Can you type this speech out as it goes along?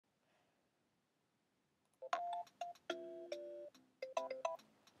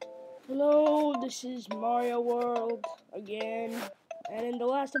Hello, this is Mario World again, and in the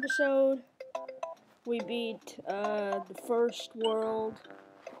last episode, we beat the first world,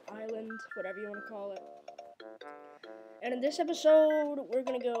 island, whatever you want to call it. And in this episode, we're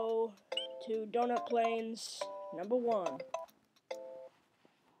gonna go to Donut Plains number 1.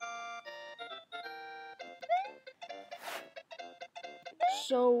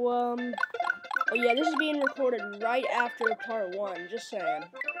 So, oh yeah, this is being recorded right after part 1, just saying.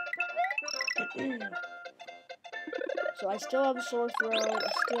 So I still have a sore throat,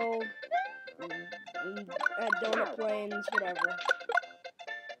 I still at Donut Plains, whatever.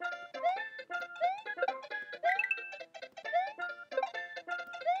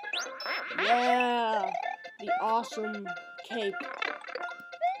 Yeah, the awesome cape,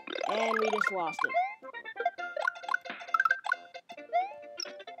 and we just lost it.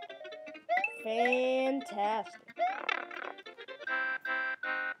 Fantastic.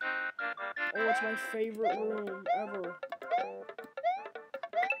 Oh, it's my favorite room ever.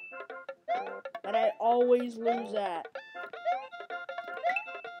 That I always lose at.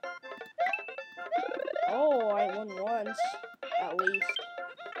 Oh, I won once, at least.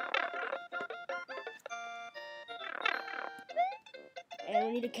 And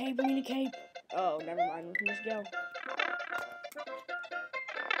we need a cape, we need a cape. Oh, never mind, we can just go.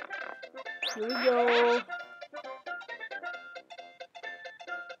 Here we go.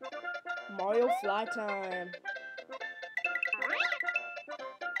 Mario fly time.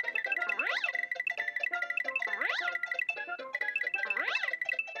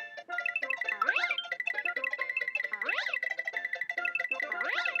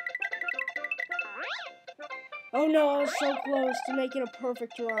 Oh no, I was so close to making a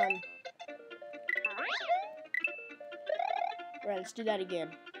perfect run. Right, let's do that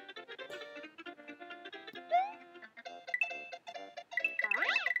again.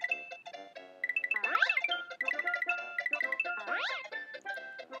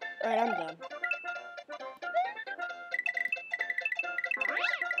 Alright, I'm done.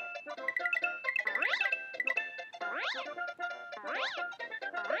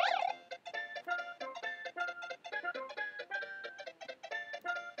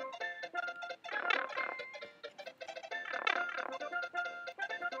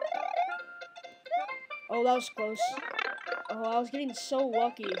 Oh, that was close. Oh, I was getting so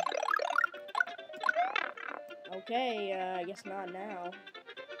lucky. Okay, I guess not now.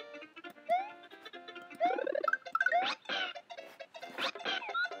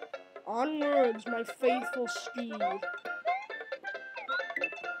 Onwards, my faithful steed.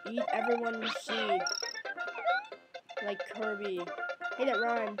 Eat everyone you see. Like Kirby. Hey, that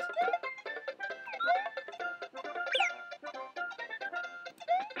rhymed.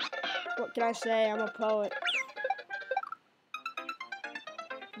 What can I say? I'm a poet.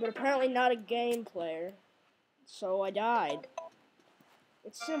 But apparently not a game player. So I died.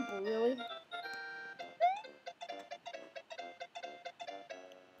 It's simple, really.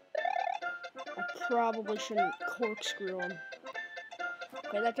 I probably shouldn't corkscrew him.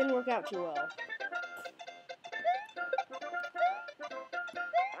 Okay, that didn't work out too well.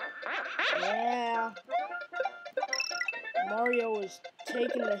 Yeah. Mario is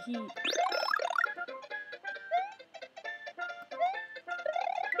taking the heat.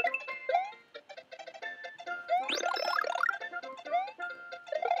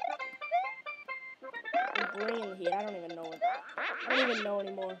 I'm bringing the heat. I don't even know it. I don't even know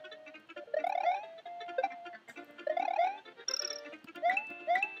anymore.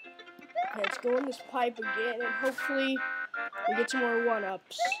 Okay, let's go in this pipe again, and hopefully we get some more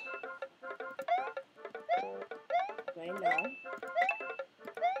one-ups. Okay, no.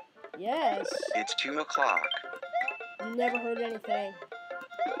 Yes. It's 2 o'clock. You never heard anything.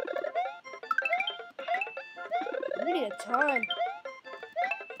 We need a ton.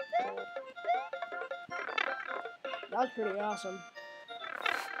 That was pretty awesome.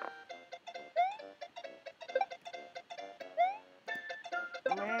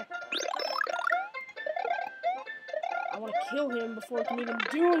 Nah. I want to kill him before he can even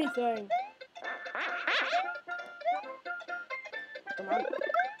do anything. Come on.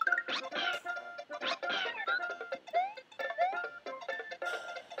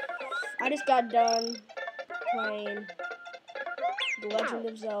 I just got done playing The Legend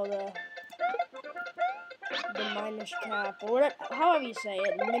of Zelda, the Minish Cap, or whatever, however you say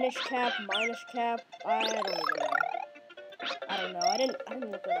it, Minish Cap, Minish Cap, I don't even know. I don't know, I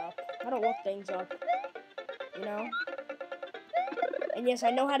didn't look it up. I don't look things up, you know? And yes,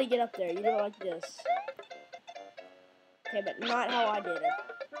 I know how to get up there, you do it like this. Okay, but not how I did it.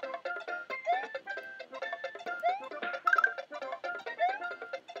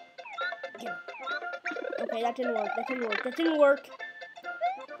 Okay, that didn't work. That didn't work. That didn't work.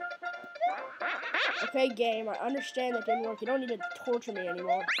 Okay, game. I understand that didn't work. You don't need to torture me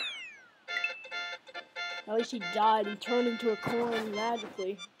anymore. At least he died and turned into a coin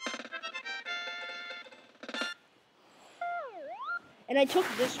magically. And I took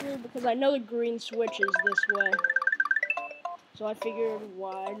this route because I know the green switch is this way. So I figured,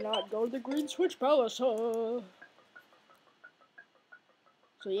 why not go to the green switch palace? So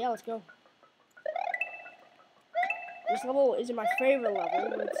yeah, let's go. This level isn't my favorite level,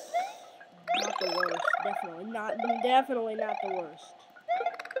 but it's not the worst. Definitely not the worst.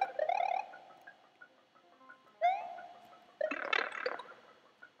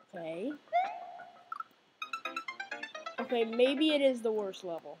 Okay. Okay, maybe it is the worst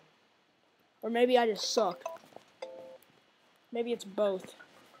level. Or maybe I just suck. Maybe it's both.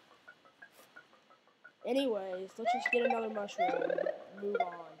 Anyways, let's just get another mushroom and move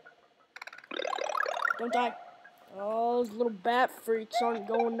on. Don't die. Oh, those little bat freaks aren't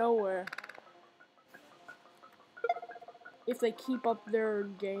going nowhere. If they keep up their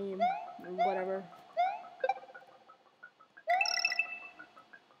game, or whatever.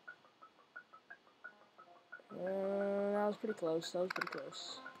 That was pretty close.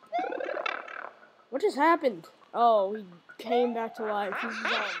 What just happened? Oh, he came back to life. He's a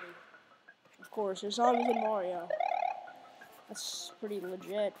zombie. Of course, there's zombies in Mario. That's pretty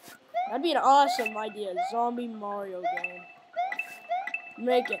legit. That'd be an awesome idea. Zombie Mario game.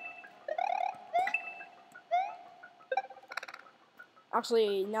 Make it.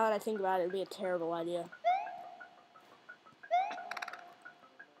 Actually, now that I think about it, it'd be a terrible idea.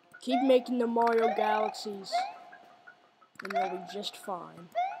 Keep making the Mario Galaxies, and they'll be just fine.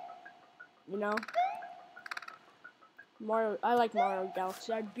 You know? I like Mario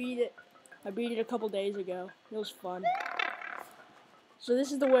Galaxy. I beat it a couple days ago. It was fun. So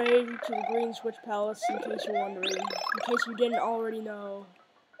this is the way to the Green Switch Palace, in case you're wondering. In case you didn't already know.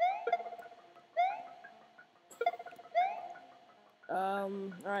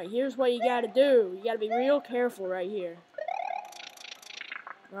 Alright, here's what you gotta do. You gotta be real careful right here.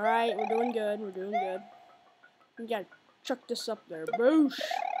 Alright, we're doing good. You gotta chuck this up there. Boosh!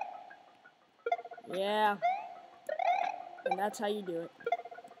 Yeah. And that's how you do it.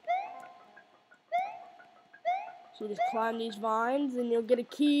 So you just climb these vines, and you'll get a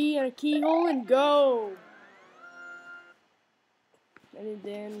key and a keyhole, and go! And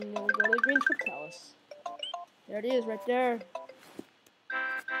then you'll go to the Green Switch Palace. There it is, right there.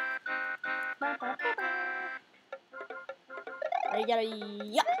 You gotta,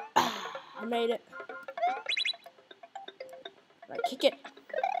 yeah! I made it. Right, kick it.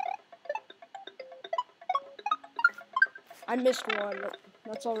 I missed one, but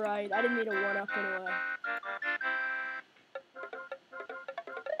that's alright. I didn't need a 1-up anyway.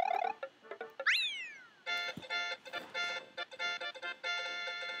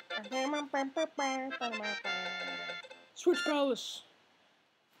 Switch Palace.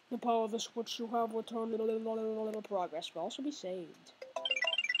 The power of the switch you have returned little progress will also be saved.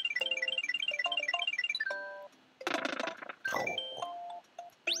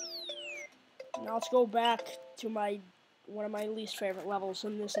 Now let's go back to one of my least favorite levels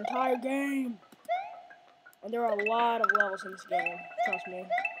in this entire game. And there are a lot of levels in this game, trust me.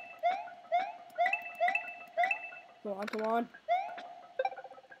 Come on.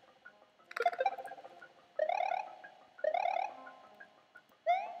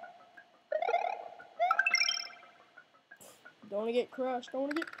 Don't want to get crushed.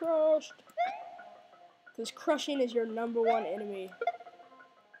 Because crushing is your #1 enemy.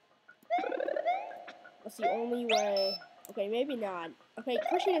 That's the only way. Okay, maybe not. Okay,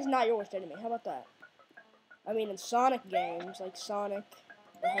 crushing is not your worst enemy. How about that? I mean, in Sonic games, like Sonic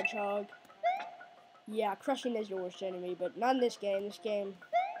the Hedgehog, yeah, crushing is your worst enemy, but not in this game. This game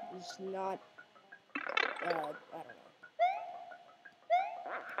is not, I don't know.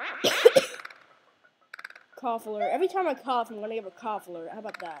 Cough alert. Every time I cough, I'm gonna give a cough alert. How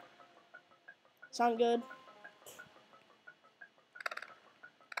about that? Sound good?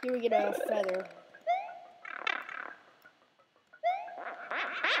 Here we get a feather.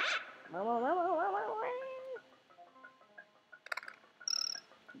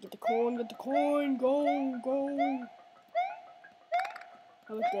 Get the coin, go.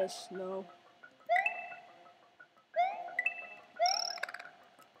 How about this? No.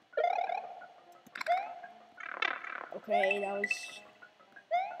 Okay, that was...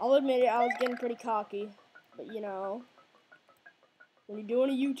 I'll admit it, I was getting pretty cocky. But, you know, when you're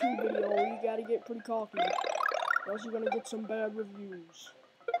doing a YouTube video, you gotta get pretty cocky. Or else you're gonna get some bad reviews.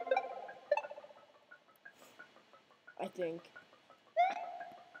 I think.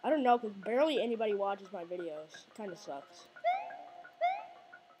 I don't know, because barely anybody watches my videos. It kind of sucks.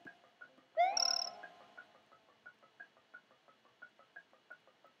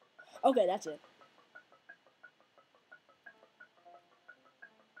 Okay, that's it.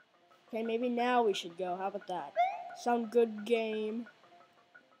 Okay, maybe now we should go. How about that? Sound good, game?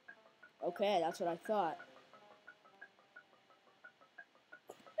 Okay, that's what I thought.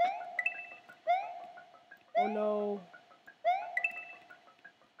 Oh no.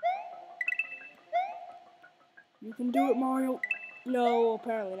 You can do it, Mario. No,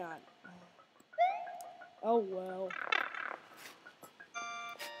 apparently not. Oh well.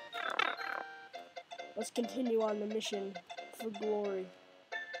 Let's continue on the mission for glory.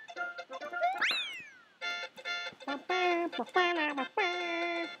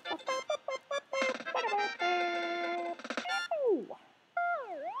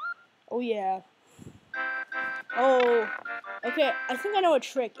 Oh yeah. Oh. Okay, I think I know a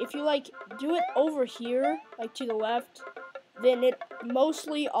trick. If you like do it over here, like to the left, then it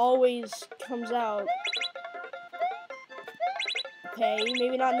mostly always comes out. Okay,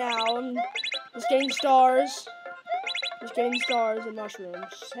 maybe not now. I'm just getting stars. Just getting stars and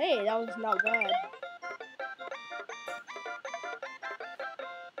mushrooms. Hey, that was not bad.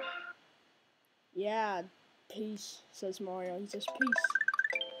 Yeah, peace, says Mario. He says peace.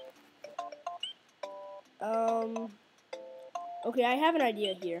 Okay, I have an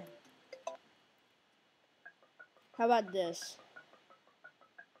idea here. How about this?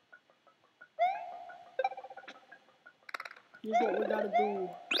 Here's what we gotta do.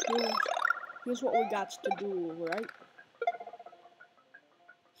 Here's what we got to do, right?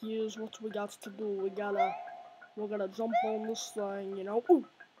 Here's what we got to do. We're gonna jump on this thing, you know. Ooh.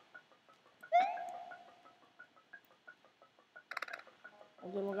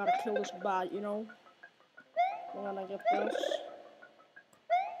 And then we gotta kill this bat, you know. We're gonna get this.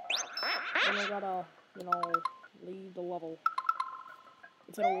 Then we gotta, you know, leave the level.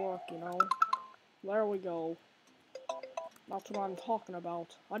 If it'll work, you know. There we go. That's what I'm talking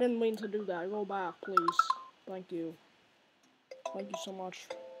about. I didn't mean to do that. Go back, please. Thank you. Thank you so much.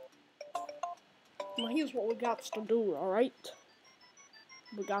 Now here's what we got to do, alright?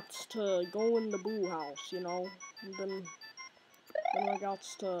 We got to go in the boo house, you know? And then we got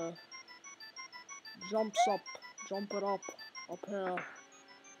to jump it up here.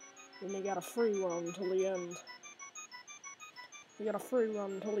 Then you got a free run until the end. You got a free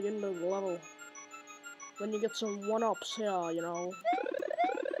run until the end of the level. Then you get some one-ups here, you know.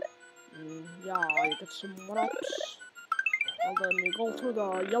 Yeah, you get some one-ups. And then you go through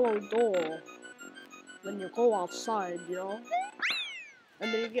the yellow door. Then you go outside, you know.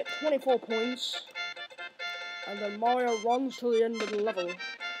 And then you get 24 points. And then Mario runs to the end of the level.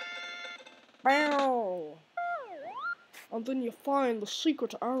 Bow! And then you find the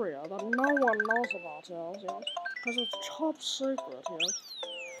secret area that no one knows about, yes. Because it's top secret, yes.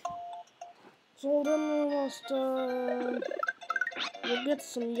 So then you must, you get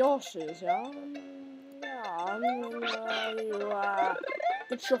some Yoshis, yeah? Yeah, and then, you,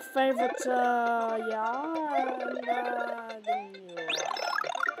 get your favorite, yeah, and, then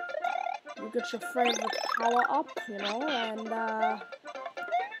you get your favorite power-up, you know, and,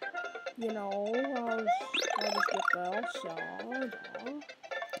 you know, I'll just get there, so,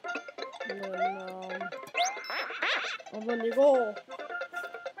 and then you go.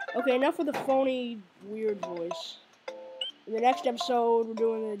 Okay, enough with the phony, weird voice. In the next episode, we're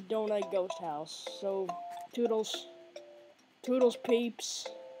doing the Donut Ghost House. So, toodles peeps.